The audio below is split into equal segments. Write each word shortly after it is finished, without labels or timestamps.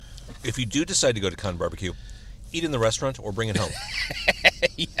If you do decide to go to Con Barbecue, eat in the restaurant or bring it home.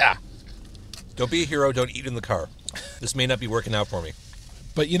 Yeah. Don't be a hero. Don't eat in the car. This may not be working out for me.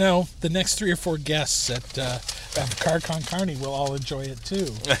 But, the next 3 or 4 guests at Car Con Carne will all enjoy it, too.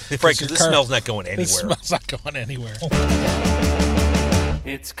 Right, because this smell's not going anywhere. This smell's not going anywhere.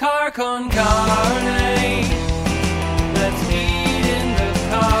 It's Car Con Carne. Let's eat in the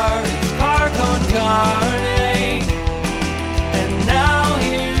car. It's Car Con Carne. And now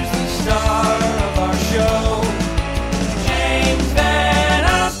here's the star of our show, James Van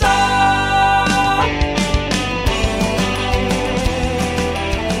Alstyne.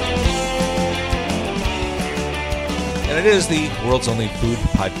 And it is the world's only food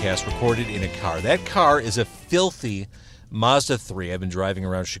podcast recorded in a car. That car is a filthy Mazda 3. I've been driving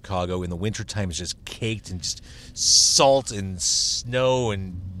around Chicago in the wintertime. It's just caked in just salt and snow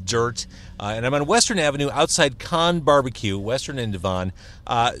and dirt. And I'm on Western Avenue outside Con Barbecue, Western and Devon.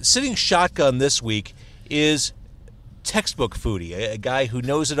 Sitting shotgun this week is textbook foodie, a guy who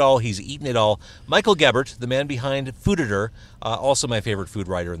knows it all. He's eaten it all. Michael Gebert, the man behind Fooditor, also my favorite food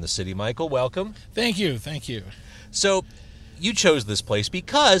writer in the city. Michael, welcome. Thank you. So you chose this place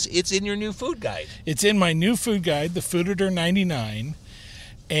because it's in your new food guide. It's in my new food guide, the Fooditor 99,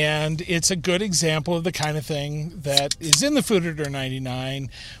 and it's a good example of the kind of thing that is in the Fooditor 99,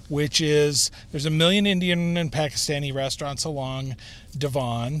 which is there's 1 million Indian and Pakistani restaurants along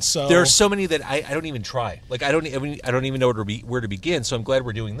Devon. So there are so many that I don't even try. Like I don't even know where to begin. So I'm glad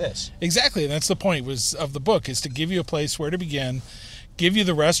we're doing this. Exactly, and that's the point of the book, is to give you a place where to begin. Give you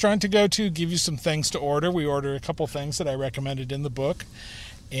the restaurant to go to, give you some things to order. We order a couple things that I recommended in the book,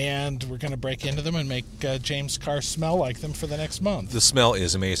 and we're going to break into them and make James' car smell like them for the next month. The smell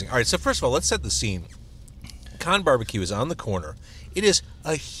is amazing. All right, so first of all, let's set the scene. Con Barbecue is on the corner. It is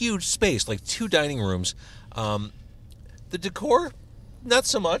a huge space, like 2 dining rooms. The decor, not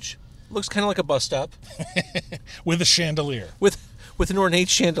so much. Looks kind of like a bus stop. With a chandelier. With an ornate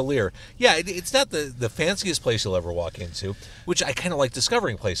chandelier. Yeah, it's not the fanciest place you'll ever walk into, which I kind of like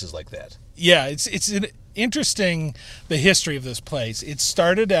discovering places like that. Yeah, it's interesting, the history of this place. It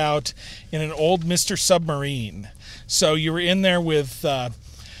started out in an old Mr. Submarine. So you were in there with, the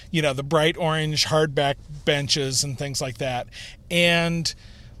bright orange hardback benches and things like that. And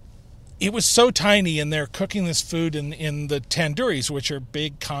it was so tiny, and they're cooking this food in the tandoories, which are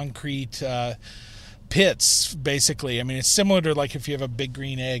big concrete pits, basically. I mean, it's similar to like if you have a big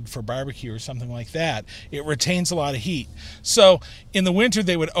green egg for barbecue or something like that. It retains a lot of heat. So in the winter,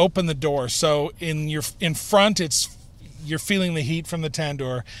 they would open the door. So in front, you're feeling the heat from the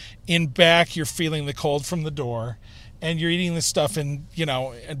tandoor. In back, you're feeling the cold from the door, and you're eating this stuff in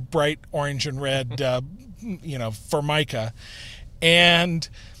bright orange and red, formica, and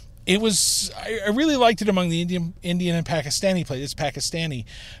it was, I really liked it among the Indian and Pakistani places. It's Pakistani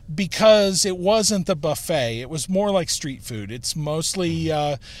because it wasn't the buffet. It was more like street food. It's mostly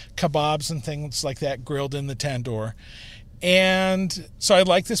kebabs and things like that grilled in the tandoor. And so I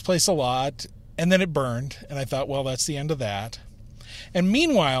liked this place a lot. And then it burned. And I thought, well, that's the end of that. And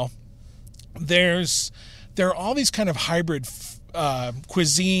meanwhile, there are all these kind of hybrid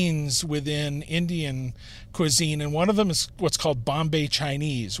cuisines within Indian cuisine, and one of them is what's called Bombay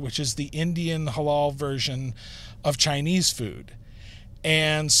Chinese, which is the Indian halal version of Chinese food.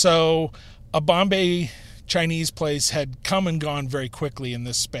 And so a Bombay Chinese place had come and gone very quickly in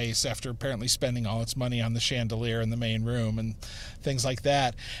this space after apparently spending all its money on the chandelier in the main room and things like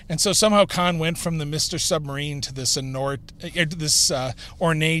that. And so somehow Con went from the Mr. Submarine to this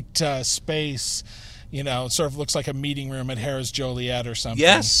ornate space. It sort of looks like a meeting room at Harrah's Joliet or something.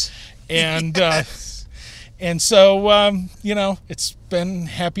 Yes. And and so, it's been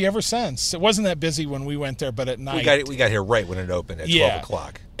happy ever since. It wasn't that busy when we went there, but at night... We got here right when it opened at 12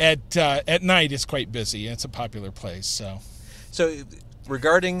 o'clock. At night, it's quite busy. It's a popular place. So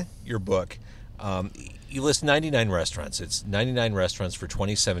regarding your book, you list 99 restaurants. It's 99 restaurants for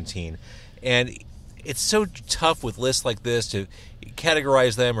 2017. And it's so tough with lists like this to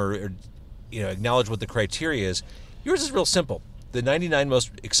categorize them or acknowledge what the criteria is. Yours is real simple. The 99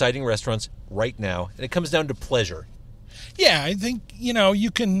 most exciting restaurants right now, and it comes down to pleasure. Yeah, I think, you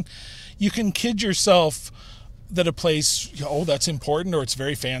can kid yourself that a place, that's important, or it's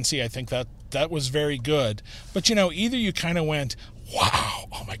very fancy. I think that was very good. But, either you kind of went, wow,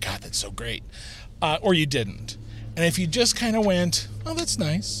 oh my God, that's so great, or you didn't. And if you just kind of went, oh, that's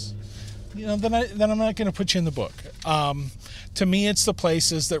nice, then I'm not going to put you in the book. To me, it's the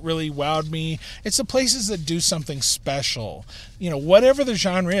places that really wowed me. It's the places that do something special. Whatever the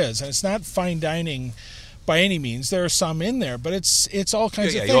genre is, and it's not fine dining by any means. There are some in there, but it's all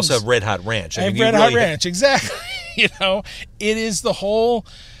kinds of things. You also have Red Hot Ranch. I have Red Hot Ranch, exactly. It is the whole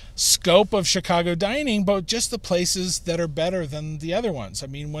scope of Chicago dining, but just the places that are better than the other ones. I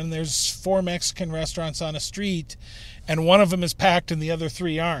mean, when there's 4 Mexican restaurants on a street and one of them is packed and the other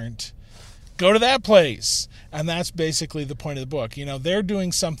 3 aren't, go to that place. And that's basically the point of the book. You know, they're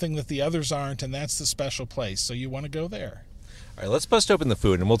doing something that the others aren't, and that's the special place. So you want to go there. All right, let's bust open the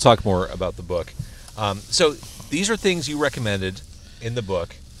food, and we'll talk more about the book. So these are things you recommended in the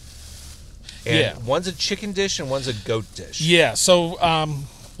book. And Yeah. one's a chicken dish and one's a goat dish. Yeah, so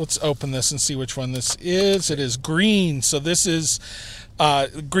let's open this and see which one this is. It is green. So this is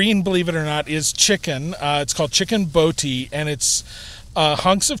green, believe it or not, is chicken. It's called chicken boti, and it's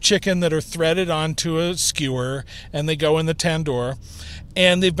hunks of chicken that are threaded onto a skewer, and they go in the tandoor.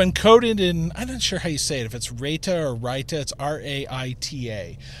 And they've been coated in, I'm not sure how you say it, if it's raita or raita. It's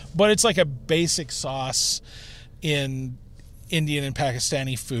R-A-I-T-A. But it's like a basic sauce in Indian and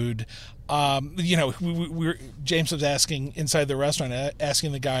Pakistani food. You know, James was asking inside the restaurant,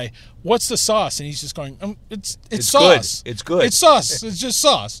 asking the guy, "What's the sauce?" And he's just going, "It's sauce. Good. It's good. It's sauce. It's just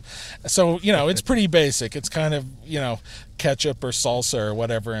sauce." So you know, it's pretty basic. It's kind of, you know, ketchup or salsa or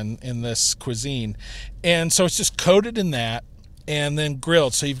whatever in this cuisine, and so it's just coated in that and then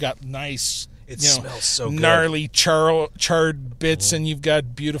grilled. So you've got nice. It smells so good. Gnarly charred bits, and you've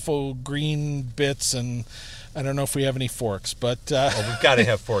got beautiful green bits, and I don't know if we have any forks, but We've got to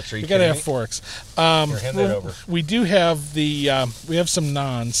have forks. Are you we got to kidding have me? forks. Here, hand that over. We do have we have some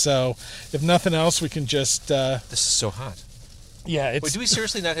naan, so if nothing else, we can just This is so hot. yeah. It's Wait, do we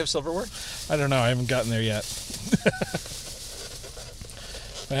seriously not have silverware? I don't know. I haven't gotten there yet.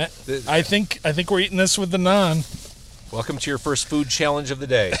 I think we're eating this with the naan. Welcome to your first food challenge of the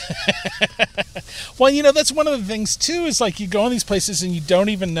day. Well, you know, that's one of the things, too, is like you go in these places and you don't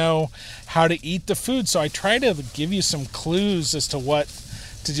even know how to eat the food. So I try to give you some clues as to what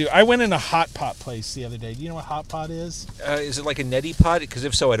to do. I went in a hot pot place the other day. Do you know what hot pot is? Is it like a neti pot? Because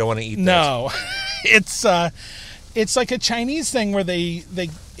if so, I don't want to eat that. No. It's like a Chinese thing where they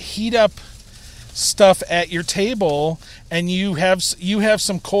heat up stuff at your table, and you have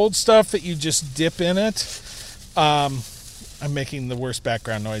some cold stuff that you just dip in it. I'm making the worst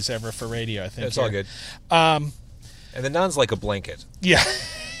background noise ever for radio, I think. It's all good. Um, And the naan's like a blanket. yeah.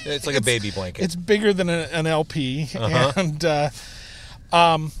 It's like a baby blanket. It's bigger than an LP. Uh-huh.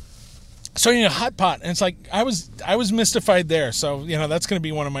 And so, you know, hot pot. And it's like, I was mystified there. So, you know, that's going to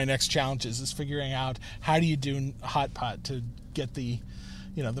be one of my next challenges, is figuring out how do you do hot pot to get the,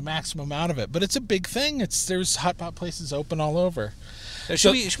 you know, the maximum out of it. But it's a big thing. There's hot pot places open all over. Now,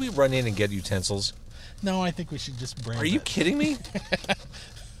 should we run in and get utensils? No, I think we should just bring Are you kidding me?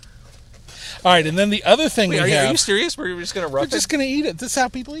 All right, and then the other thing Wait, we have... are you serious? We're just going to rough We're just going to eat it. This is how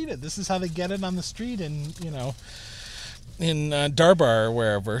people eat it. This is how they get it on the street in, you know, in Darbar or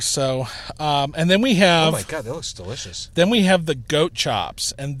wherever. So, and then we have... Oh, my God, that looks delicious. Then we have the goat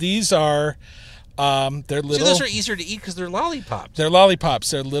chops, and these are... they're little... See, those are easier to eat because they're lollipops. They're lollipops.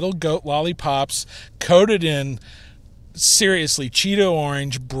 They're little goat lollipops coated in... seriously, Cheeto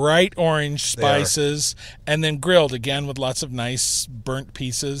orange, bright orange spices, and then grilled again with lots of nice burnt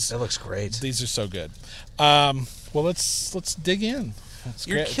pieces. That looks great. These are so good. Well, let's dig in.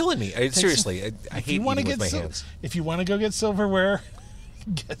 You're killing me. Seriously, I hate eating with my hands. If you want to go get silverware,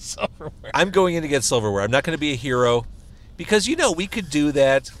 get silverware. I'm going in to get silverware. I'm not going to be a hero because, you know, we could do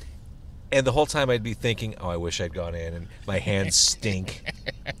that. And the whole time I'd be thinking, oh, I wish I'd gone in, and my hands stink.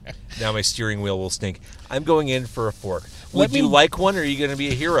 Now my steering wheel will stink. I'm going in for a fork. Would you like one, or are you going to be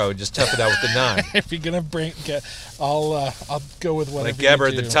a hero and just tough it out with the naan? If you're gonna I'll go with whatever. Like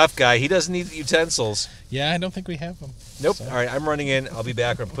Gebbert, you do. the tough guy, he doesn't need utensils. Yeah, I don't think we have them. Nope. So. All right, I'm running in. I'll be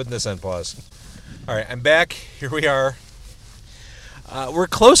back. I'm putting this on pause. All right, I'm back. Here we are. We're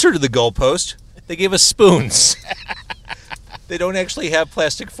closer to the goalpost. They gave us spoons. They don't actually have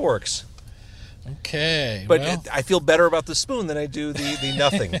plastic forks. Okay. But well. I feel better about the spoon than I do the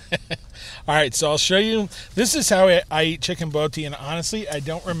nothing. All right, so I'll show you. This is how I eat chicken boti, and honestly, I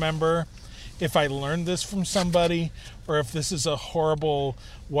don't remember if I learned this from somebody or if this is a horrible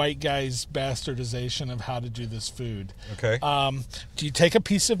white guy's bastardization of how to do this food. Okay. Do you take a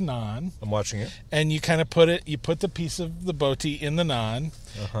piece of naan? I'm watching it. And you kind of put the piece of the boti in the naan,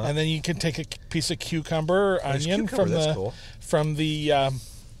 and then you can take a piece of cucumber or onion from the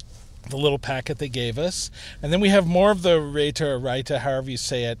little packet they gave us, and then we have more of the raita or raita, however you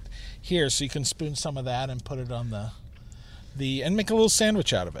say it, here, so you can spoon some of that and put it on the and make a little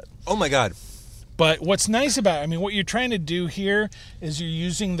sandwich out of it. Oh my God. But what's nice about, what you're trying to do here is you're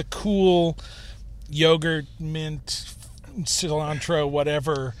using the cool yogurt, mint, cilantro,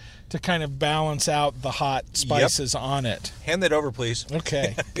 whatever, to kind of balance out the hot spices on it. Hand that over, please.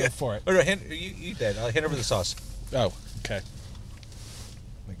 Okay, go for it. Oh, no, you eat that. I'll hand over the sauce. Oh, okay.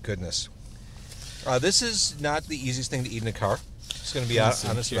 My goodness. This is not the easiest thing to eat in a car. Just going to be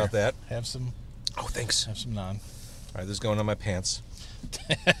honest about that. Have some. Oh, thanks. Have some naan. All right, this is going on my pants.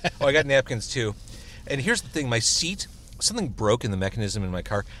 Oh, I got napkins too. And here's the thing: my seat, something broke in the mechanism in my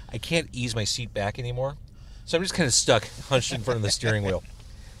car. I can't ease my seat back anymore, so I'm just kind of stuck, hunched in front of the steering wheel.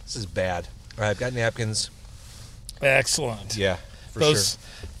 This is bad. All right, I've got napkins. Excellent. Yeah, for sure.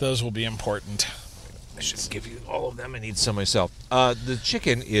 Those will be important. I should give you all of them. I need some myself. The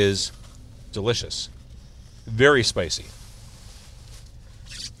chicken is delicious, very spicy,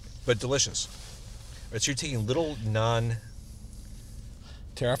 but delicious. All right, so you're taking little naan.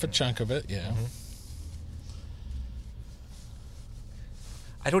 Tear off a chunk of it, yeah. Mm-hmm.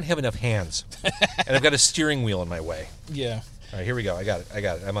 I don't have enough hands, and I've got a steering wheel in my way. Yeah. All right, here we go. I got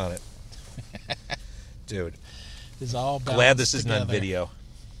it. I'm on it. Dude. It's all balanced Glad this isn't on together. video.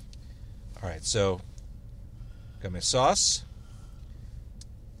 All right, so got my sauce.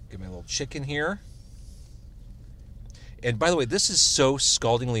 Get my little chicken here. And by the way, this is so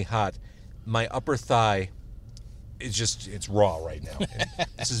scaldingly hot. My upper thigh is it's raw right now.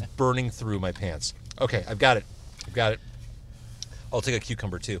 This is burning through my pants. Okay, I've got it. I'll take a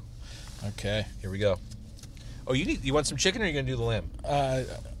cucumber too. Okay. Here we go. Oh, you want some chicken, or are you going to do the lamb?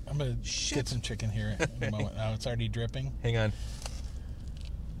 I'm going to get some chicken here in a moment. Oh, it's already dripping. Hang on.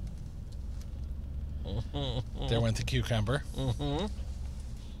 There went the cucumber.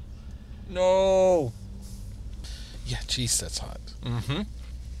 No. Yeah, jeez, that's hot. Mm-hmm.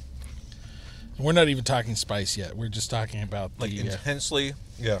 We're not even talking spice yet. We're just talking about Like the intensely,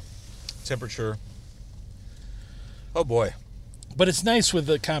 temperature. Oh, boy. But it's nice with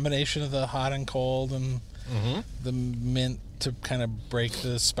the combination of the hot and cold and Mm-hmm. the mint to kind of break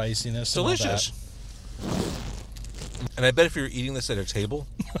the spiciness. Delicious. And all that. And I bet if you're eating this at a table,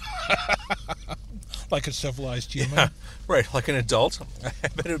 Like a civilized human. yeah, right, like an adult, I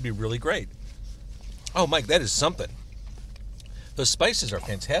bet it would be really great. Oh, Mike, that is something. Those spices are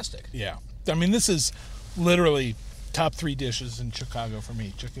fantastic. Yeah. I mean, this is literally top 3 dishes in Chicago for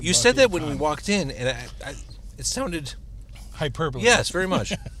me. Chicken You said bucket that when we con. walked in, and it sounded... Hyperbole. Yes, very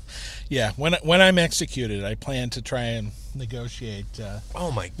much. Yeah. When I'm executed, I plan to try and negotiate Oh,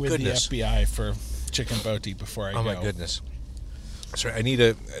 my with goodness. the FBI for chicken botti before I go. Oh, my goodness. Sorry, I need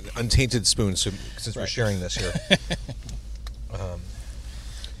an untainted spoon since we're Right. sharing this here.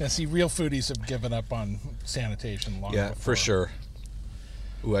 Yeah, see, real foodies have given up on sanitation long Yeah, before. for sure.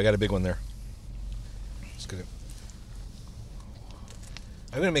 Ooh, I got a big one there. It's good.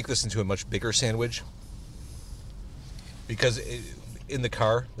 I'm going to make this into a much bigger sandwich because in the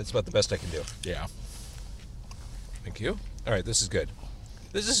car, that's about the best I can do. Yeah. Thank you. All right, this is good.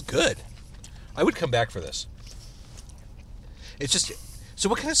 This is good. I would come back for this. It's just... So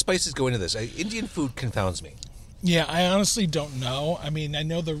what kind of spices go into this? Indian food confounds me. Yeah, I honestly don't know. I mean, I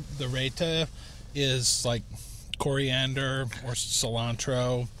know the raita is like coriander or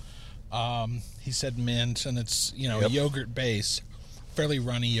cilantro. He said mint, and it's, Yep. a yogurt base, fairly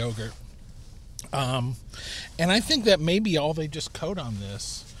runny yogurt. And I think that may be all they just coat on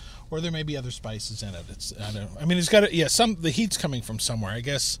this, or there may be other spices in it. It's got the heat's coming from somewhere. I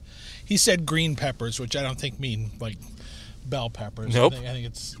guess he said green peppers, which I don't think mean like bell peppers. Nope. I think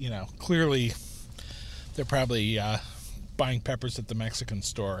it's clearly they're probably buying peppers at the Mexican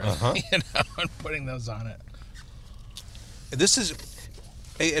store, and putting those on it. This is...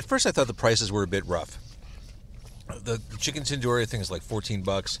 At first, I thought the prices were a bit rough. The chicken tandoori thing is like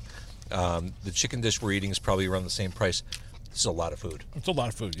 $14. The chicken dish we're eating is probably around the same price. This is a lot of food. It's a lot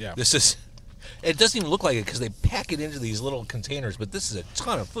of food, yeah. This is... It doesn't even look like it because they pack it into these little containers, but this is a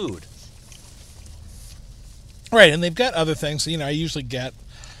ton of food. Right, and they've got other things. I usually get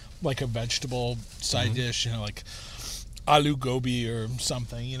like a vegetable side dish, like aloo gobi or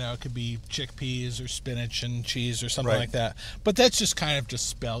something. It could be chickpeas or spinach and cheese or something Right. like that. But that's just kind of to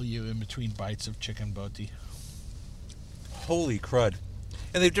spell you in between bites of chicken boti. Holy crud.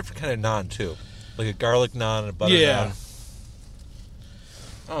 And they have different kind of naan, too. Like a garlic naan and a butter naan.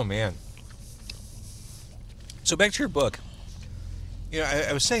 Oh, man. So back to your book.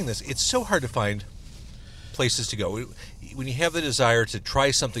 I was saying this. It's so hard to find places to go. When you have the desire to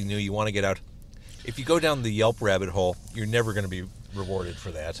try something new, you want to get out. If you go down the Yelp rabbit hole, you're never going to be rewarded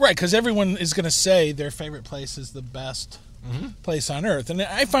for that. Right, because everyone is going to say their favorite place is the best place on earth. And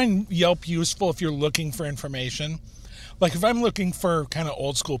I find Yelp useful if you're looking for information. Like if I'm looking for kind of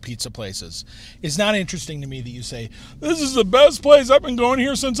old school pizza places, it's not interesting to me that you say, this is the best place. I've been going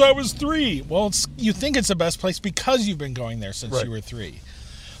here since I was 3. Well, you think it's the best place because you've been going there since Right. you were 3.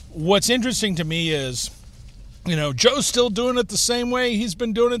 What's interesting to me is, Joe's still doing it the same way he's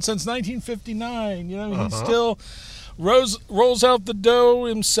been doing it since 1959. He's still rolls out the dough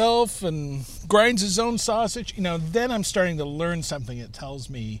himself and grinds his own sausage. Then I'm starting to learn something that tells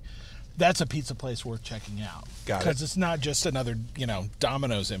me that's a pizza place worth checking out. Got it. Because it's not just another,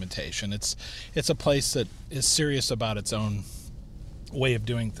 Domino's imitation. It's a place that is serious about its own way of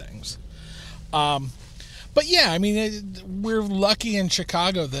doing things. But yeah, I mean, we're lucky in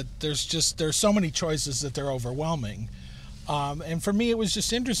Chicago that there's so many choices that they're overwhelming. And for me, it was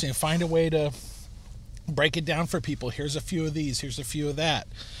just interesting to find a way to break it down for people. Here's a few of these. Here's a few of that.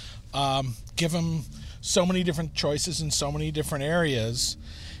 Give them so many different choices in so many different areas.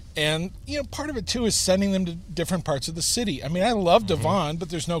 And, part of it, too, is sending them to different parts of the city. I mean, I love Devon, but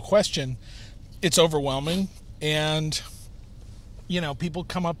there's no question it's overwhelming. And, people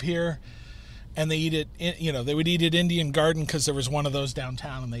come up here and they eat it, they would eat at Indian Garden because there was one of those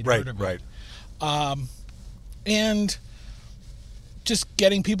downtown and they'd heard of it. Right. And just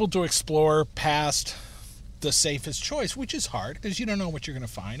getting people to explore past the safest choice, which is hard because you don't know what you're going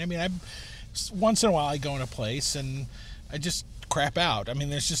to find. I mean, once in a while I go in a place and I just crap out. I mean,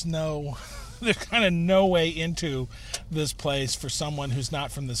 there's kind of no way into this place for someone who's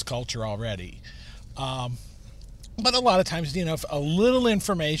not from this culture already. But a lot of times, if a little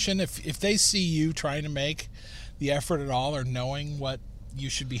information, if they see you trying to make the effort at all or knowing what you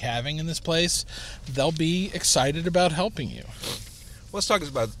should be having in this place, they'll be excited about helping you. Let's talk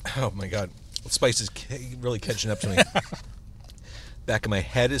about, oh my God, spice is really catching up to me. Back of my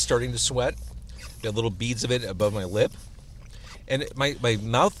head is starting to sweat. Got little beads of it above my lip. And my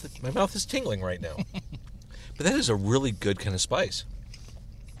mouth is tingling right now. But that is a really good kind of spice.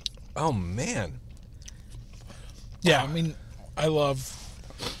 Oh, man. Yeah, I mean, I love...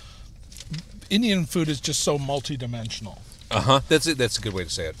 Indian food is just so multidimensional. Uh-huh. That's it. That's a good way to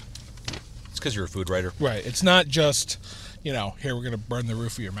say it. It's because you're a food writer. Right. It's not just, here, we're going to burn the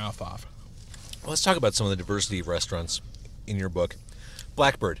roof of your mouth off. Well, let's talk about some of the diversity of restaurants in your book.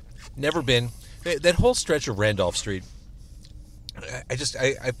 Blackbird. Never been. That whole stretch of Randolph Street...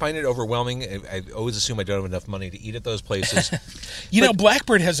 I find it overwhelming. I always assume I don't have enough money to eat at those places.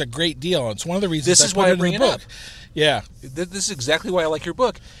 Blackbird has a great deal. It's one of the reasons this is why I bring it up. Yeah. This is exactly why I like your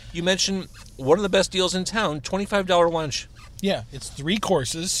book. You mentioned one of the best deals in town, $25 lunch. Yeah, it's 3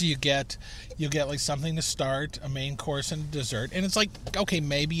 courses. So you get like something to start, a main course, and a dessert. And it's like, okay,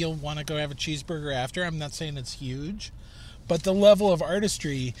 maybe you'll want to go have a cheeseburger after. I'm not saying it's huge. But the level of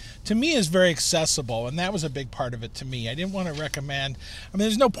artistry, to me, is very accessible, and that was a big part of it to me. I didn't want to recommend... I mean,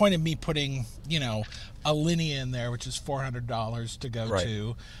 there's no point in me putting, a Linea in there, which is $400 to go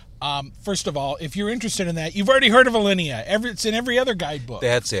to. First of all, if you're interested in that, you've already heard of a Linea. It's in every other guidebook.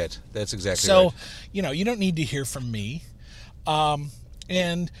 That's it. That's exactly right. So, you don't need to hear from me.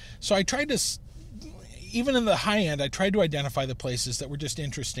 And so I tried to... Even in the high end, I tried to identify the places that were just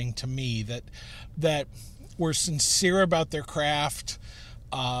interesting to me, that were sincere about their craft,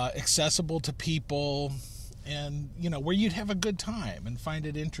 accessible to people, and where you'd have a good time and find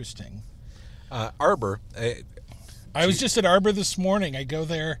it interesting. Arbor. I was just at Arbor this morning. I go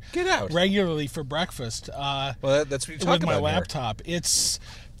there regularly for breakfast. Well, that's what you're talking about with my laptop.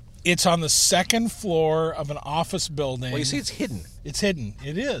 It's on the second floor of an office building. Well, you see, it's hidden. It's hidden.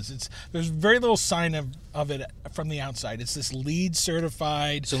 It is. There's very little sign of it from the outside. It's this LEED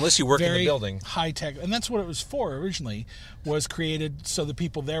certified. So unless you work in the building, high tech, and that's what it was for originally. Was created so the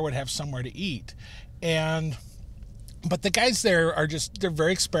people there would have somewhere to eat, but the guys there they're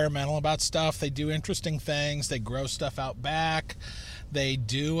very experimental about stuff. They do interesting things. They grow stuff out back. They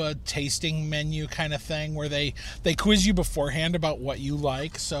do a tasting menu kind of thing where they quiz you beforehand about what you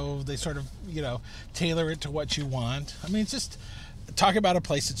like, so they sort of, tailor it to what you want. I mean, it's just talk about a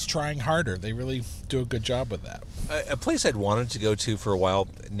place that's trying harder. They really do a good job with that. A place I'd wanted to go to for a while,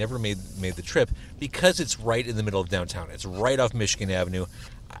 never made the trip, because it's right in the middle of downtown. It's right off Michigan Avenue.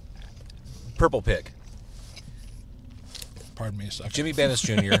 Purple Pig. Pardon me a second. Jimmy Bennis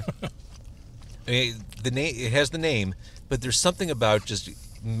Jr. I mean, it has the name, but there's something about just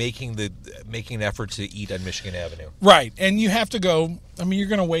making an effort to eat on Michigan Avenue. Right, and you have to go. I mean, you're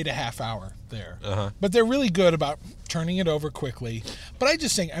going to wait a half hour there, but they're really good about turning it over quickly. But I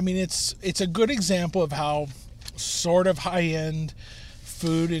just think, I mean, it's a good example of how sort of high end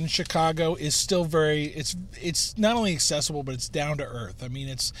food in Chicago is still it's not only accessible, but it's down to earth. I mean,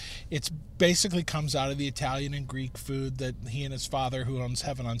 it's basically comes out of the Italian and Greek food that he and his father, who owns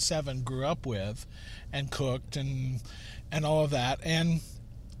Heaven on 7, grew up with and cooked and all of that. And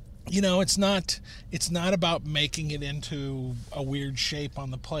it's not about making it into a weird shape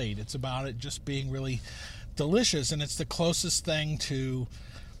on the plate. It's about it just being really delicious, and it's the closest thing to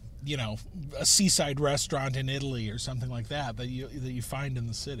a seaside restaurant in Italy or something like that you find in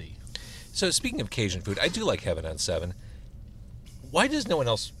the city. So speaking of Cajun food, I do like Heaven on 7. Why does no one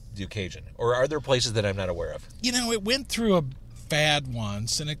else do Cajun? Or are there places that I'm not aware of? You know, it went through a fad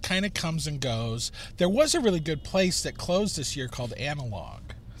once, and it kind of comes and goes. There was a really good place that closed this year called Analog.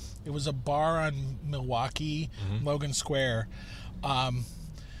 It was a bar on Milwaukee, Logan Square.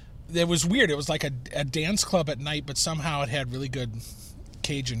 It was weird. It was like a dance club at night, but somehow it had really good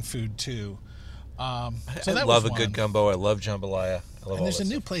Cajun food, too. So I that love was a good one. gumbo. I love jambalaya. I love And all there's that a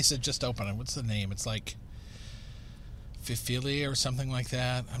new stuff. place that just opened. What's the name? It's like Fifili or something like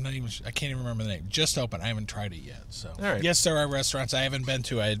that. I can't even remember the name. Just opened. I haven't tried it yet. So All right. yes, there are restaurants I haven't been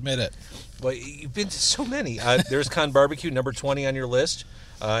to. I admit it. Well, you've been to so many. There's Con Barbecue, number 20 on your list.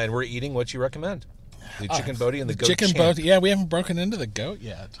 And we're eating what you recommend. The chicken boaty and the goat chicken champ. boat. Yeah, we haven't broken into the goat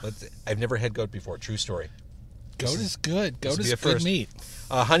yet. I've never had goat before. True story. Goat is good. Goat will be is a good first. meat.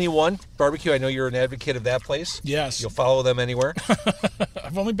 Honey One Barbecue, I know you're an advocate of that place. Yes. You'll follow them anywhere.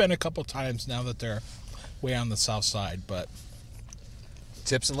 I've only been a couple times now that they're way on the south side, but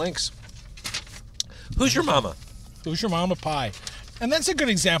Tips and links. Who's your mama? Who's Your Mama Pie? And that's a good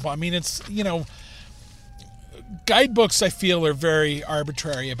example. I mean, it's, guidebooks I feel are very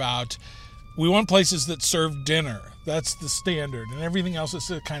arbitrary about we want places that serve dinner. That's the standard, and everything else is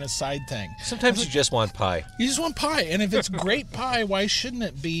a kind of side thing. Sometimes you just want pie. You just want pie, and if it's great pie, why shouldn't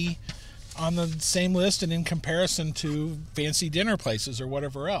it be on the same list and in comparison to fancy dinner places or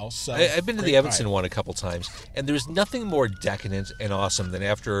whatever else? So, I've been to great the Evanston pie. one a couple times, and there's nothing more decadent and awesome than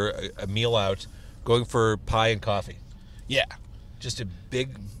after a meal out, going for pie and coffee. Yeah. Just a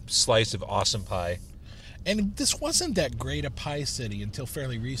big slice of awesome pie. And this wasn't that great a pie city until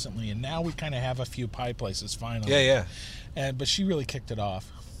fairly recently, and now we kind of have a few pie places finally. Yeah. But she really kicked it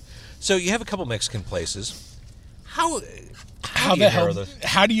off. So you have a couple Mexican places. How do How you the narrow hell? those?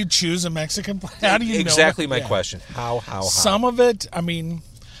 How do you choose a Mexican place? How do you know? Exactly my Yeah. question. How? Some of it, I mean,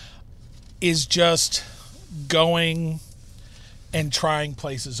 is just going and trying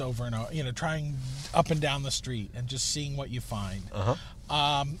places over and over. Trying up and down the street and just seeing what you find. Uh-huh.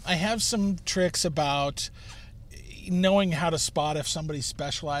 I have some tricks about knowing how to spot if somebody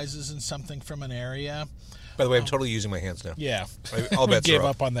specializes in something from an area. By the way, I'm totally using my hands now. Yeah, All we bets gave are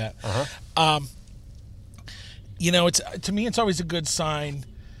up on that. Uh-huh. It's to me, it's always a good sign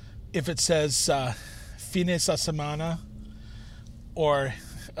if it says "fines a semana" or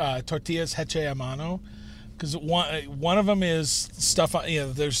 "tortillas heche a mano," because one of them is stuff.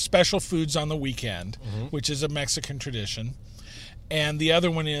 There's special foods on the weekend, which is a Mexican tradition. And the other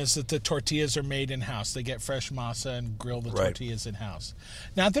one is that the tortillas are made in-house. They get fresh masa and grill the Right. tortillas in-house.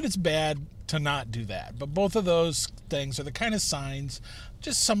 Not that it's bad to not do that, but both of those things are the kind of signs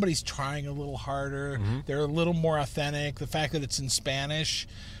just somebody's trying a little harder. They're a little more authentic. The fact that it's in Spanish,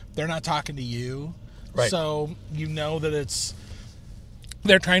 they're not talking to you. Right. So you know that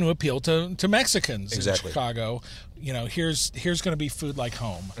they're trying to appeal to Mexicans Exactly. in Chicago. Here's going to be food like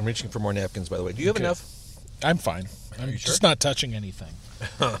home. I'm reaching for more napkins, by the way. Do you have Okay. enough? I'm fine. I'm you sure? just not touching anything.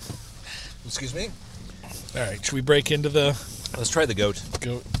 Excuse me? All right, should we break into the Let's try the goat.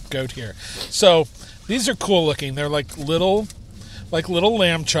 goat here? So these are cool looking. They're like little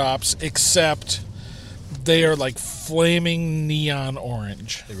lamb chops, except they are like flaming neon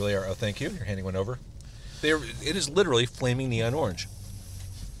orange. They really are. Oh, thank you. You're handing one over. It is literally flaming neon orange.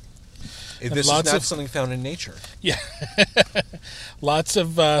 This is lots not of- something found in nature. Yeah, lots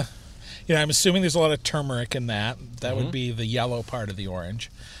of. I'm assuming there's a lot of turmeric in that. That would be the yellow part of the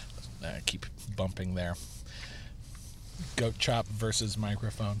orange. I keep bumping there. Goat chop versus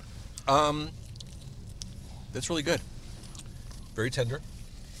microphone. That's really good. Very tender.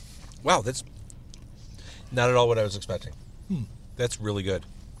 Wow, that's not at all what I was expecting. That's really good.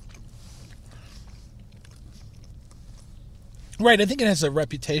 Right, I think it has a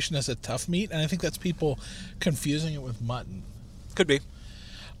reputation as a tough meat, and I think that's people confusing it with mutton. Could be.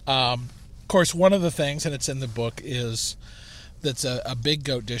 Of course, one of the things, and it's in the book, is that's a big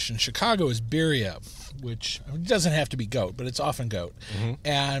goat dish in Chicago is birria, which it doesn't have to be goat, but it's often goat.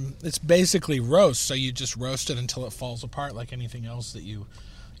 And it's basically roast, so you just roast it until it falls apart like anything else that you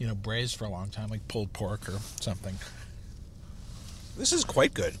braise for a long time, like pulled pork or something. This is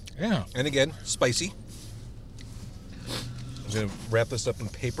quite good. Yeah. And again, spicy. I'm going to wrap this up in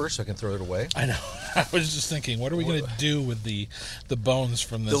paper so I can throw it away. I know. I was just thinking, what are we going to do with the bones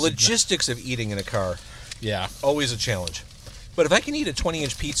from this? The logistics of eating in a car, Yeah. always a challenge. But if I can eat a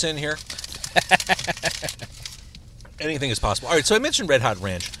 20-inch pizza in here, anything is possible. All right, so I mentioned Red Hot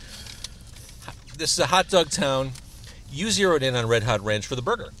Ranch. This is a hot dog town. You zeroed in on Red Hot Ranch for the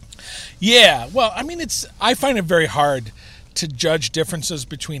burger. Yeah, well, I mean, I find it very hard to judge differences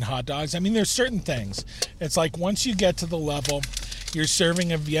between hot dogs. I mean, there's certain things. It's like once you get to the level, You're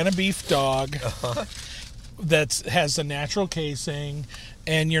serving a Vienna beef dog that has a natural casing,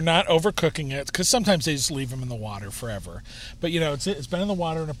 and you're not overcooking it, because sometimes they just leave them in the water forever. But, it's been in the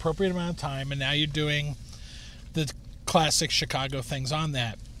water an appropriate amount of time, and now you're doing the classic Chicago things on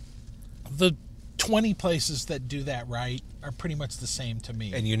that. The 20 places that do that right are pretty much the same to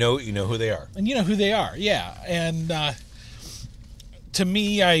me. And you know who they are. And you know who they are, yeah. And to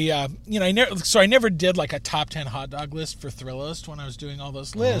me, I never did like a top 10 hot dog list for Thrillist when I was doing all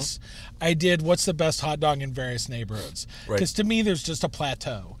those lists. I did what's the best hot dog in various neighborhoods. Because to me, there's just a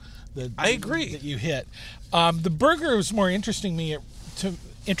plateau. I agree. That you hit. The burger was more interesting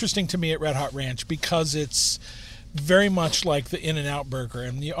to me at Red Hot Ranch because it's very much like the In-N-Out burger.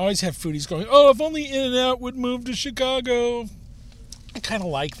 And you always have foodies going, oh, if only In-N-Out would move to Chicago. I kind of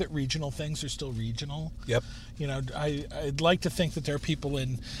like that regional things are still regional. Yep. I'd like to think that there are people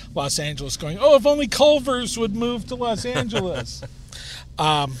in Los Angeles going, oh, if only Culver's would move to Los Angeles.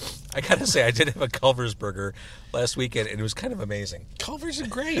 I got to say, I did have a Culver's burger last weekend, and it was kind of amazing. Culver's are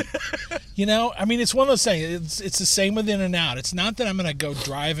great. It's one of those things. It's the same with In-N-Out. It's not that I'm going to go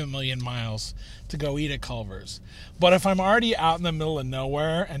drive a million miles to go eat at Culver's. But if I'm already out in the middle of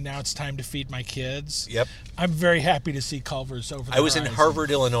nowhere and now it's time to feed my kids, I'm very happy to see Culver's over there. I was in Harvard,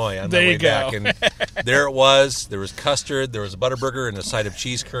 Illinois on my way back, and there it was. There was custard, there was a Butterburger, and a side of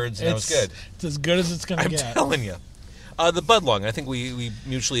cheese curds, and that was good. It's as good as it's going to get. I'm telling you. The Budlong, I think we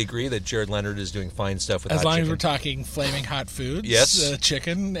mutually agree that Jared Leonard is doing fine stuff with hot chicken. As long as we're talking flaming hot foods. Yes.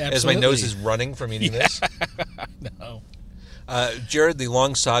 Chicken, absolutely. As my nose is running from eating this. No. Jared, the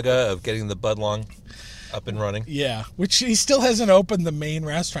long saga of getting the Budlong up and running. Yeah, which he still hasn't opened the main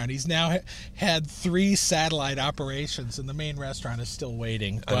restaurant. He's now had 3 satellite operations, and the main restaurant is still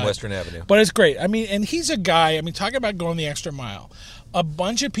waiting. On Western Avenue. But it's great. And he's a guy, talking about going the extra mile. A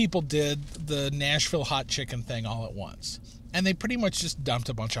bunch of people did the Nashville hot chicken thing all at once. And they pretty much just dumped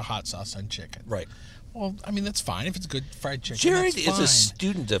a bunch of hot sauce on chicken. Right. Well, that's fine if it's good fried chicken. Jared is a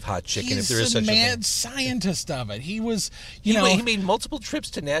student of hot chicken, if there is such a thing. He's a mad scientist of it. He was, he made multiple trips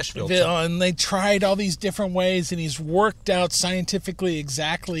to Nashville. And they tried all these different ways, and he's worked out scientifically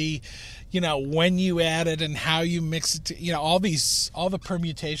exactly, when you add it and how you mix it, all the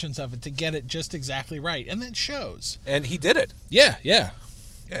permutations of it to get it just exactly right. And that shows. And he did it. Yeah. Yeah,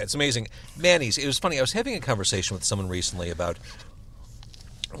 it's amazing. Manny's, it was funny. I was having a conversation with someone recently about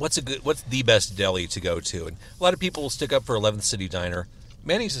what's the best deli to go to, and a lot of people will stick up for 11th City Diner.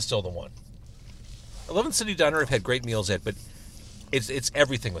 Manny's is still the one. 11th City Diner I've had great meals at, but it's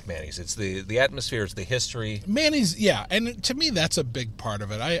everything with Manny's. It's the atmosphere, it's the history. Manny's, yeah, and to me that's a big part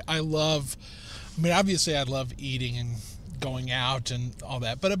of it. I love, obviously I love eating and going out and all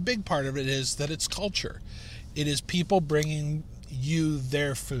that, but a big part of it is that it's culture. It is people bringing you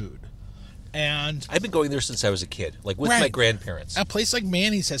their food. And I've been going there since I was a kid, like with my grandparents. A place like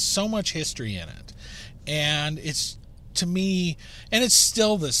Manny's has so much history in it. And it's, to me, and it's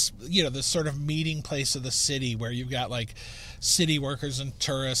still this, this sort of meeting place of the city where you've got like city workers and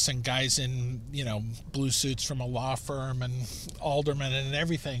tourists and guys in, blue suits from a law firm and aldermen and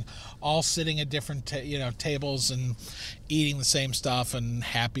everything, all sitting at different, tables and eating the same stuff and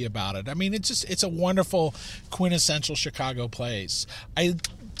happy about it. It's a wonderful, quintessential Chicago place. I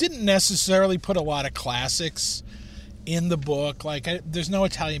didn't necessarily put a lot of classics in the book. There's no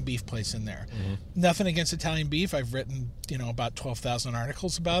Italian beef place in there. Mm-hmm. Nothing against Italian beef. I've written, about 12,000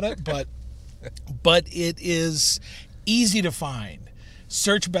 articles about it, but it is easy to find.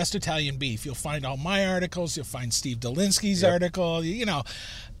 Search best Italian beef. You'll find all my articles. You'll find Steve Dolinsky's article.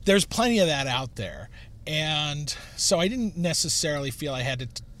 There's plenty of that out there. And so I didn't necessarily feel I had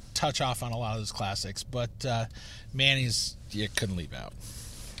to touch off on a lot of those classics, but Manny's, you couldn't leave out.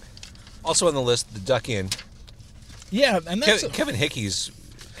 Also on the list, the Duck Inn. Yeah, and that's Kevin Hickey's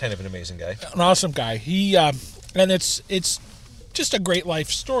kind of an amazing guy. An awesome guy. He and it's just a great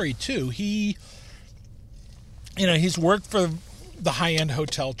life story too. He, he's worked for the high-end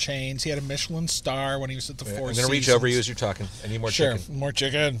hotel chains. He had a Michelin star when he was at the Four Seasons. I'm going to reach over you as you're talking. I need more chicken. Sure, more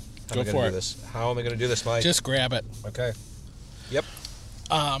chicken. Go for it. How am I going to do this, Mike? Just grab it. Okay. Yep.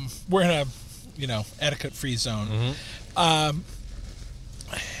 We're in a, etiquette-free zone. Mm-hmm.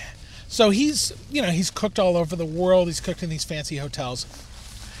 So he's cooked all over the world. He's cooked in these fancy hotels.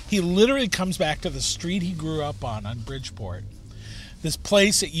 He literally comes back to the street he grew up on Bridgeport. This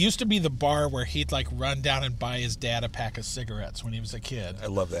place, it used to be the bar where he'd run down and buy his dad a pack of cigarettes when he was a kid. I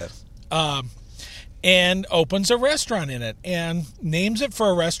love that. And opens a restaurant in it and names it for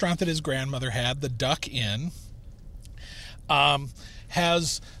a restaurant that his grandmother had, the Duck Inn.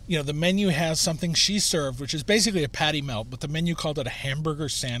 has, the menu has something she served, which is basically a patty melt, but the menu called it a hamburger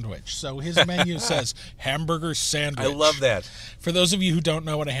sandwich. So his menu says hamburger sandwich. I love that. For those of you who don't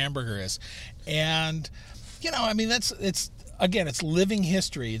know what a hamburger is. And, it's living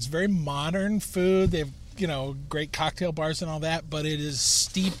history. It's very modern food. They have, great cocktail bars and all that, but it is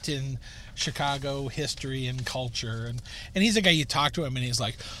steeped in Chicago history and culture. And he's a guy, you talk to him and he's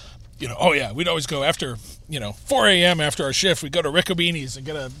like, oh yeah, we'd always go after, 4 a.m. after our shift, we'd go to Riccobini's and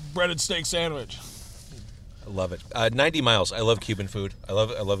get a breaded steak sandwich. I love it. 90 miles. I love Cuban food. I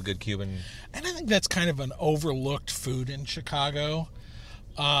love a good Cuban. And I think that's kind of an overlooked food in Chicago.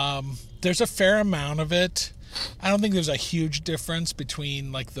 There's a fair amount of it. I don't think there's a huge difference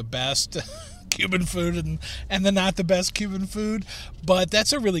between like the best Cuban food and the not the best Cuban food, but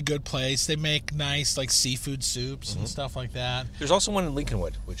that's a really good place. They make nice like seafood soups and stuff like that. There's also one in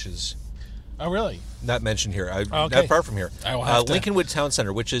Lincolnwood, which is really not mentioned here. Okay. Not far from here. I will have to... Lincolnwood Town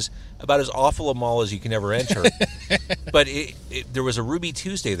Center, which is about as awful a mall as you can ever enter. But there was a Ruby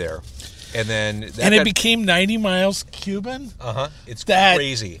Tuesday there, and then it became 90 miles Cuban. It's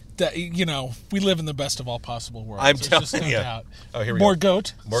crazy. That we live in the best of all possible worlds. I'm telling you. Doubt. Oh, here we More go.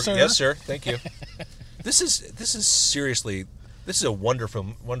 goat. Sir? Yes, sir. Thank you. This is seriously. This is a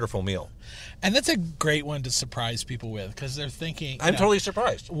wonderful meal. And that's a great one to surprise people with because they're thinking. I'm totally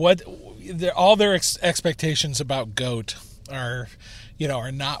surprised. All their expectations about goat are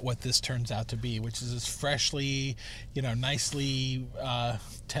not what this turns out to be, which is this freshly, nicely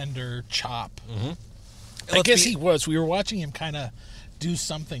tender chop. I guess he was. We were watching him kind of do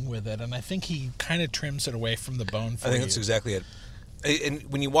something with it, and I think he kind of trims it away from the bone for you. I think that's exactly it.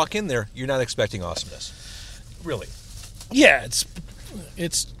 And when you walk in there, you're not expecting awesomeness. Really. Yeah,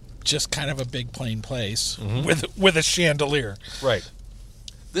 it's just kind of a big plain place with a chandelier. Right.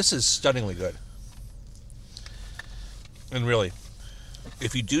 This is stunningly good. And really,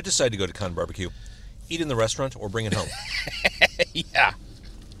 if you do decide to go to Con Barbecue, eat in the restaurant or bring it home. Yeah.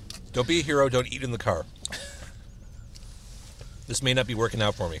 Don't be a hero. Don't eat in the car. This may not be working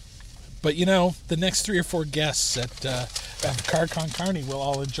out for me. But, the next 3 or 4 guests at Car Con Carne will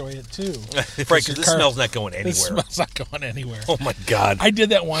all enjoy it, too. Right, because this smell's not going anywhere. This smell's not going anywhere. Oh, my God. I did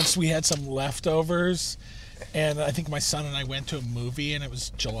that once. We had some leftovers, and I think my son and I went to a movie, and it was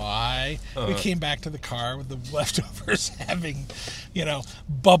July. We came back to the car with the leftovers having,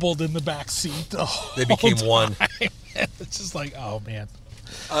 bubbled in the back seat the whole They became time. one. It's just like, oh, man.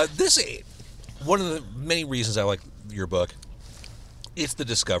 One of the many reasons I like your book, it's the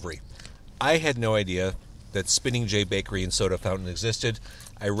discovery. I had no idea that Spinning J Bakery and Soda Fountain existed.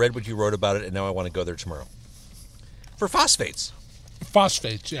 I read what you wrote about it, and now I want to go there tomorrow. For phosphates.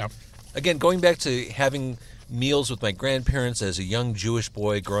 Phosphates, yeah. Again, going back to having meals with my grandparents as a young Jewish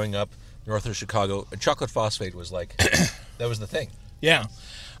boy growing up north of Chicago, a chocolate phosphate was like, that was the thing. Yeah.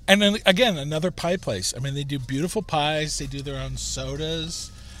 And then, again, another pie place. I mean, they do beautiful pies. They do their own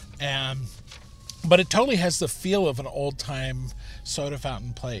sodas. But it totally has the feel of an old-time soda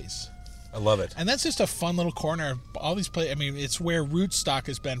fountain place. I love it. And that's just a fun little corner. All these places, I mean, it's where Rootstock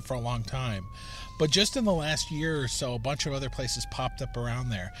has been for a long time. But just in the last year or so, a bunch of other places popped up around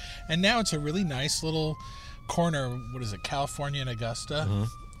there. And now it's a really nice little corner, what is it, California and Augusta,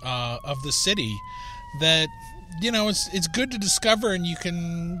 of the city that, it's good to discover, and you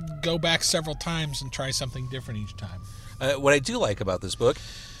can go back several times and try something different each time. What I do like about this book,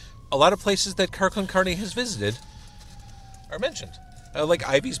 a lot of places that Car Con Carne has visited are mentioned. Like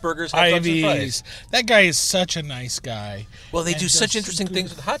Ivy's Burgers, hot dogs and fries. That guy is such a nice guy. Well, they do such interesting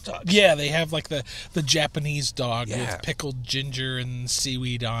things with hot dogs. Yeah, they have like the Japanese dog Yeah. with pickled ginger and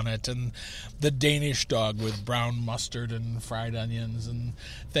seaweed on it, and the Danish dog with brown mustard and fried onions and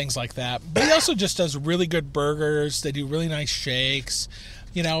things like that. But he also just does really good burgers. They do really nice shakes.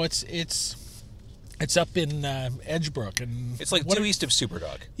 It's up in Edgebrook, and It's like due east of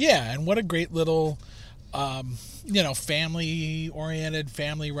Superdog. yeah, and what a great little, family-oriented,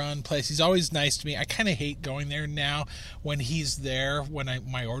 family-run place. He's always nice to me. I kind of hate going there now when he's there, when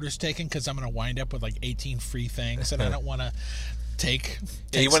my order's taken, because I'm going to wind up with like 18 free things, and I don't want to take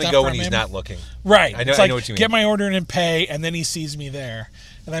Yeah, you want to stuff go from when he's him. not looking. Right. I know, It's I like, know what you mean. get my order in and pay, and then he sees me there.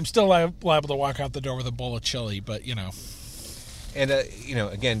 And I'm still liable to walk out the door with a bowl of chili, but, And,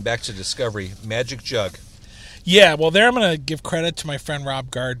 again, back to Discovery, Magic Jug. Yeah, well, there I'm going to give credit to my friend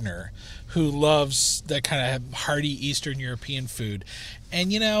Rob Gardner, who loves that kind of hearty Eastern European food.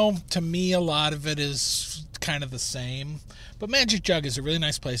 And, to me, a lot of it is kind of the same. But Magic Jug is a really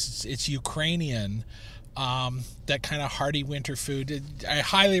nice place. It's Ukrainian, that kind of hearty winter food. I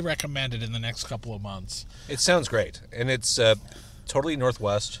highly recommend it in the next couple of months. It sounds great. And it's totally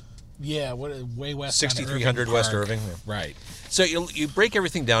Northwest. Yeah, way west. On 6300 Irving West Park. Irving. Right. So you break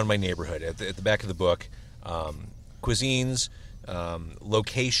everything down by neighborhood at the back of the book. Cuisines,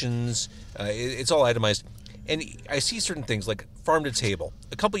 locations, it's all itemized. And I see certain things like farm to table.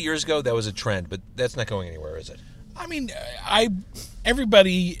 A couple years ago, that was a trend, but that's not going anywhere, is it? I mean,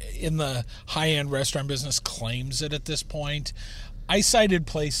 everybody in the high-end restaurant business claims it at this point. I cited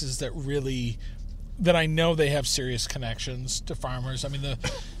places that I know they have serious connections to farmers. I mean,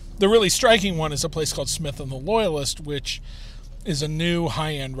 the really striking one is a place called Smith and the Loyalist, which is a new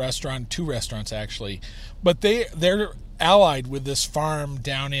high-end restaurant, 2 restaurants actually, but they're allied with this farm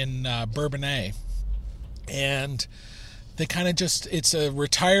down in Bourbonnais, and they kind of it's a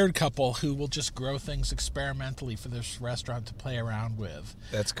retired couple who will just grow things experimentally for this restaurant to play around with.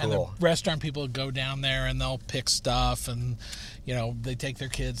 That's And the cool. restaurant people go down there and they'll pick stuff, and they take their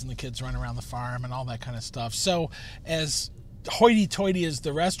kids and the kids run around the farm and all that kind of stuff. So as hoity-toity as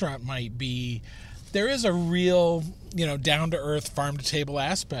the restaurant might be, there is a real, down-to-earth, farm-to-table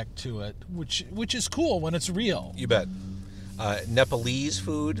aspect to it, which is cool when it's real. You bet. Nepalese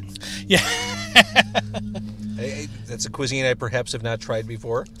food. Yeah. That's a cuisine I perhaps have not tried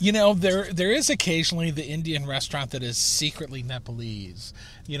before. There is occasionally the Indian restaurant that is secretly Nepalese.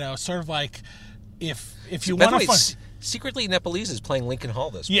 Sort of like if you By the want way, to find... Secretly Nepalese is playing Lincoln Hall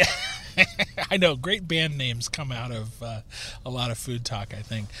this week. Yeah, I know. Great band names come out of a lot of food talk, I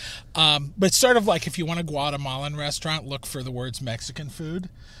think. But sort of like if you want a Guatemalan restaurant, look for the words Mexican food.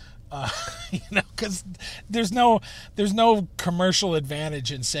 Because there's no commercial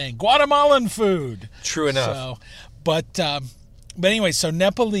advantage in saying Guatemalan food. True enough. So, but anyway, so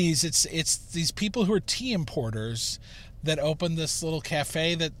Nepalese, it's these people who are tea importers that opened this little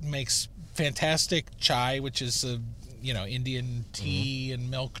cafe that makes fantastic chai, which is a Indian tea and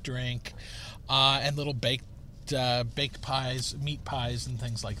milk drink, and little baked pies, meat pies, and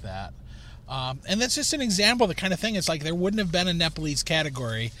things like that. And that's just an example of the kind of thing. It's like there wouldn't have been a Nepalese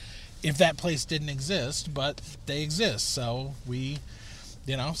category if that place didn't exist, but they exist. So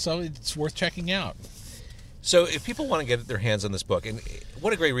so it's worth checking out. So if people want to get their hands on this book, and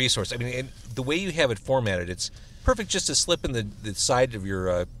what a great resource. I mean, and the way you have it formatted, it's perfect just to slip in the side of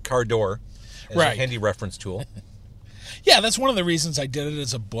your car door as a handy reference tool. Yeah, that's one of the reasons I did it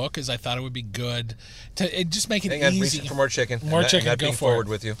as a book, is I thought it would be good to just make it Hang on, easy. reaching for more chicken. More chicken, I'm not go being for forward it.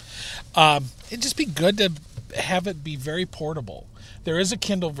 with you. It'd just be good to have it be very portable. There is a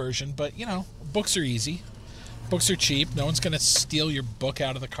Kindle version, but, books are easy. Books are cheap. No one's going to steal your book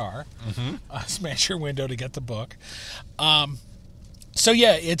out of the car. Smash your window to get the book. So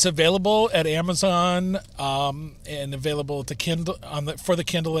yeah, it's available at Amazon and available at the Kindle for the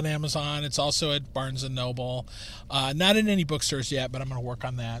Kindle at Amazon. It's also at Barnes and Noble. Not in any bookstores yet, but I'm going to work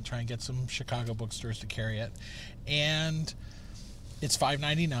on that. Try and get some Chicago bookstores to carry it. And it's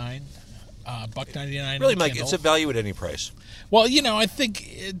 $5.99, $1.99. Really, Mike, it's a value at any price. Well, I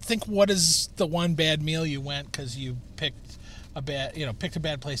think what is the one bad meal you went because you picked a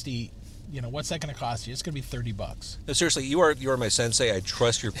bad place to eat. What's that going to cost you? It's going to be $30. No, seriously, you are my sensei. I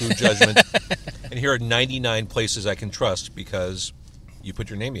trust your food judgment. And here are 99 places I can trust because you put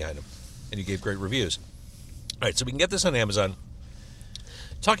your name behind them and you gave great reviews. All right, so we can get this on Amazon.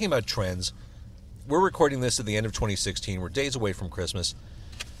 Talking about trends, we're recording this at the end of 2016. We're days away from Christmas.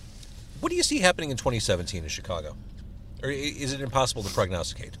 What do you see happening in 2017 in Chicago? Or is it impossible to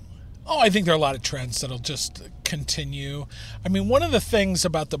prognosticate? Oh, I think there are a lot of trends that'll just continue. I mean, one of the things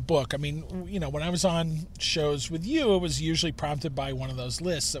about the book, when I was on shows with you, it was usually prompted by one of those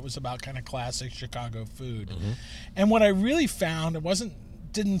lists that was about kind of classic Chicago food. Mm-hmm. And what I really found,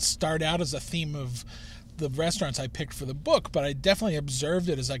 didn't start out as a theme of the restaurants I picked for the book, but I definitely observed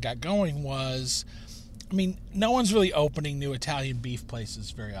it as I got going was, no one's really opening new Italian beef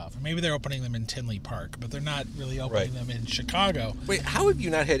places very often. Maybe they're opening them in Tinley Park, but they're not really opening them in Chicago. Wait, how have you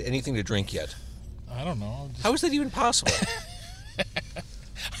not had anything to drink yet? I don't know. How is that even possible?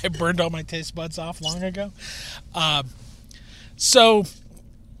 I burned all my taste buds off long ago. So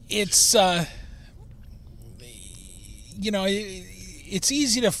it's, it's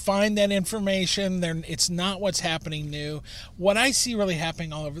easy to find that information. It's not what's happening new. What I see really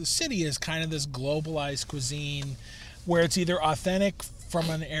happening all over the city is kind of this globalized cuisine where it's either authentic from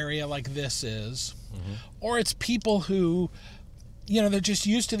an area like this is, or it's people who, they're just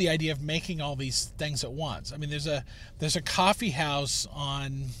used to the idea of making all these things at once. There's a coffee house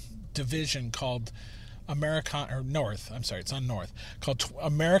on Division called it's on North, called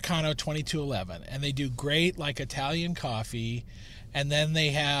Americano 2211, and they do great Italian coffee. And then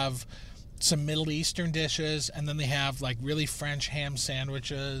they have some Middle Eastern dishes, and then they have really French ham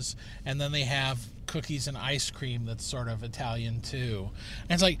sandwiches, and then they have cookies and ice cream that's sort of Italian too.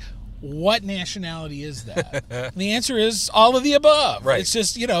 And it's what nationality is that? And the answer is all of the above. Right. It's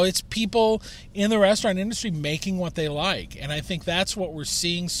just, it's people in the restaurant industry making what they like. And I think that's what we're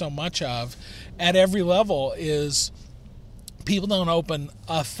seeing so much of at every level is people don't open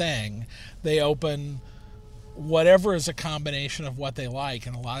a thing. They open whatever is a combination of what they like.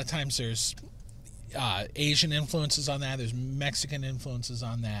 And a lot of times there's Asian influences on that. There's Mexican influences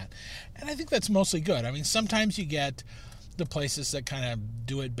on that. And I think that's mostly good. I mean, sometimes you get the places that kind of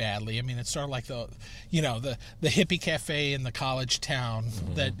do it badly. I mean, it's sort of like the hippie cafe in the college town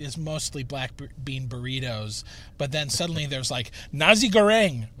that is mostly black bean burritos, but then suddenly there's like nasi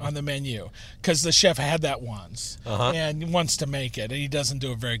goreng on the menu because the chef had that once and wants to make it, and he doesn't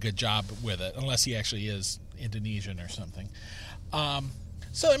do a very good job with it unless he actually is Indonesian or something.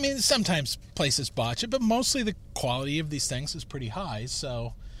 So, I mean, sometimes places botch it, but mostly the quality of these things is pretty high.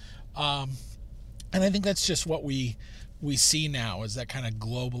 So, and I think that's just what we see now is that kind of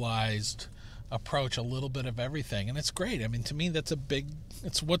globalized approach, a little bit of everything. And it's great. I mean, to me,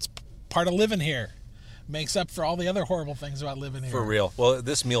 it's what's part of living here. Makes up for all the other horrible things about living here. For real. Well,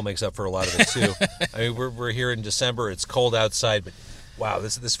 this meal makes up for a lot of it, too. I mean, we're here in December. It's cold outside, but wow,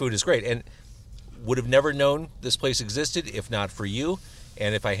 this food is great. And would have never known this place existed if not for you.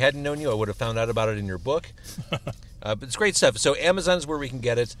 And if I hadn't known you, I would have found out about it in your book. But it's great stuff. So Amazon is where we can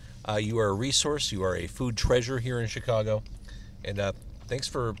get it. You are a resource. You are a food treasure here in Chicago. And thanks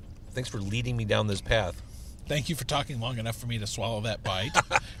for leading me down this path. Thank you for talking long enough for me to swallow that bite.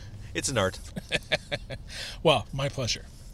 It's an art. Well, my pleasure.